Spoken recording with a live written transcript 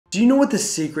Do you know what the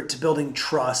secret to building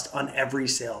trust on every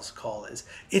sales call is?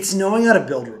 It's knowing how to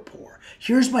build rapport.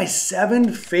 Here's my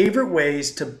 7 favorite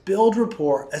ways to build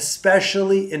rapport,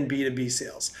 especially in B2B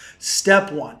sales.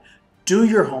 Step 1, do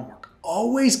your homework.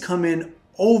 Always come in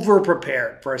over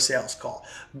prepared for a sales call.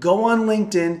 Go on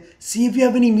LinkedIn, see if you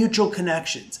have any mutual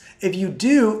connections. If you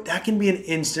do, that can be an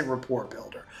instant rapport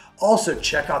builder. Also,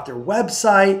 check out their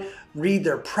website, read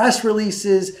their press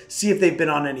releases, see if they've been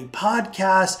on any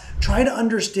podcasts, try to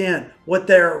understand what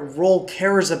their role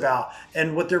cares about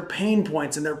and what their pain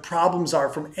points and their problems are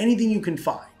from anything you can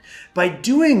find. By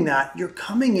doing that, you're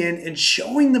coming in and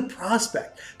showing the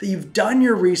prospect that you've done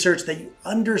your research, that you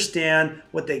understand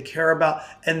what they care about,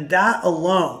 and that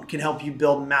alone can help you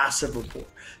build massive rapport.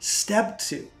 Step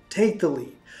 2, take the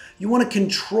lead. You want to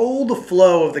control the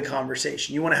flow of the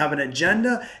conversation. You want to have an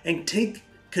agenda and take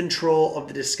control of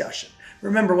the discussion.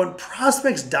 Remember, when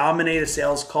prospects dominate a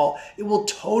sales call, it will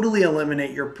totally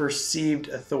eliminate your perceived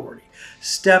authority.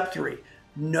 Step 3,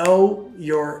 know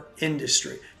your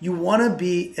industry. You want to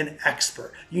be an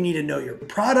expert. You need to know your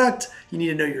product, you need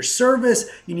to know your service,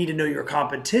 you need to know your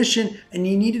competition, and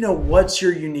you need to know what's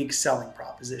your unique selling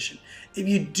proposition. If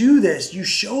you do this, you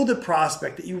show the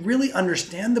prospect that you really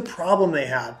understand the problem they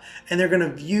have, and they're going to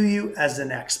view you as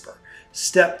an expert.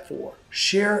 Step 4,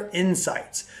 share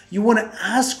insights. You want to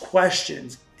ask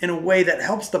questions in a way that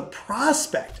helps the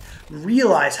prospect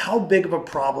realize how big of a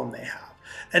problem they have.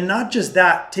 And not just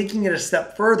that, taking it a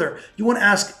step further, you want to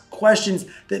ask questions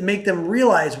that make them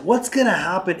realize what's going to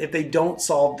happen if they don't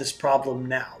solve this problem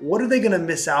now. What are they going to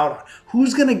miss out on?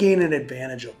 Who's going to gain an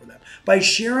advantage over them? By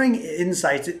sharing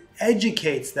insights, it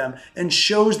educates them and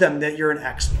shows them that you're an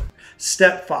expert.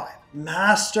 Step 5,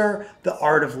 master the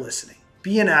art of listening.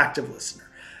 Be an active listener.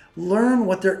 Learn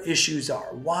what their issues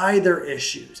are, why they're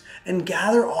issues, and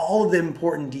gather all of the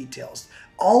important details.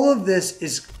 All of this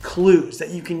is clues that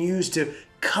you can use to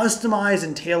customize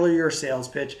and tailor your sales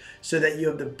pitch so that you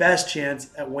have the best chance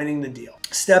at winning the deal.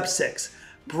 Step 6,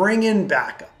 bring in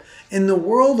backup. In the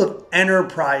world of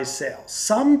enterprise sales,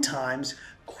 sometimes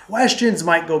questions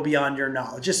might go beyond your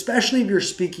knowledge, especially if you're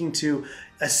speaking to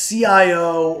a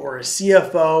CIO or a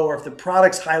CFO, or if the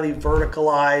product's highly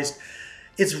verticalized.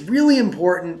 It's really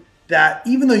important that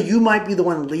even though you might be the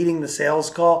one leading the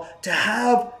sales call, to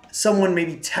have someone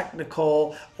maybe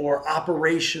technical or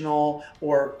operational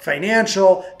or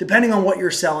financial, depending on what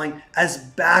you're selling, as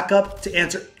backup to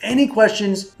answer any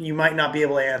questions you might not be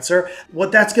able to answer.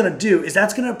 What that's going to do is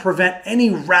that's going to prevent any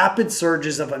rapid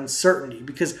surges of uncertainty,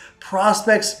 because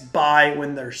prospects buy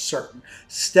when they're certain.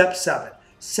 Step 7,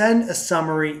 send a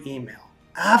summary email.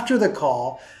 After the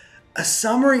call, a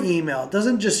summary email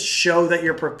doesn't just show that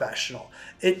you're professional.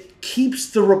 It keeps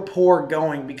the rapport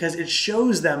going because it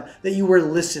shows them that you were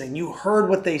listening, you heard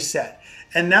what they said,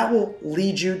 and that will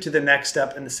lead you to the next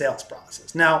step in the sales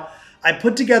process. Now, I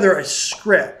put together a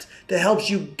script that helps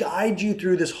you guide you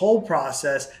through this whole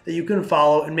process that you can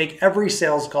follow and make every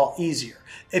sales call easier.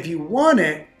 If you want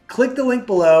it, click the link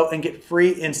below and get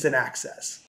free instant access.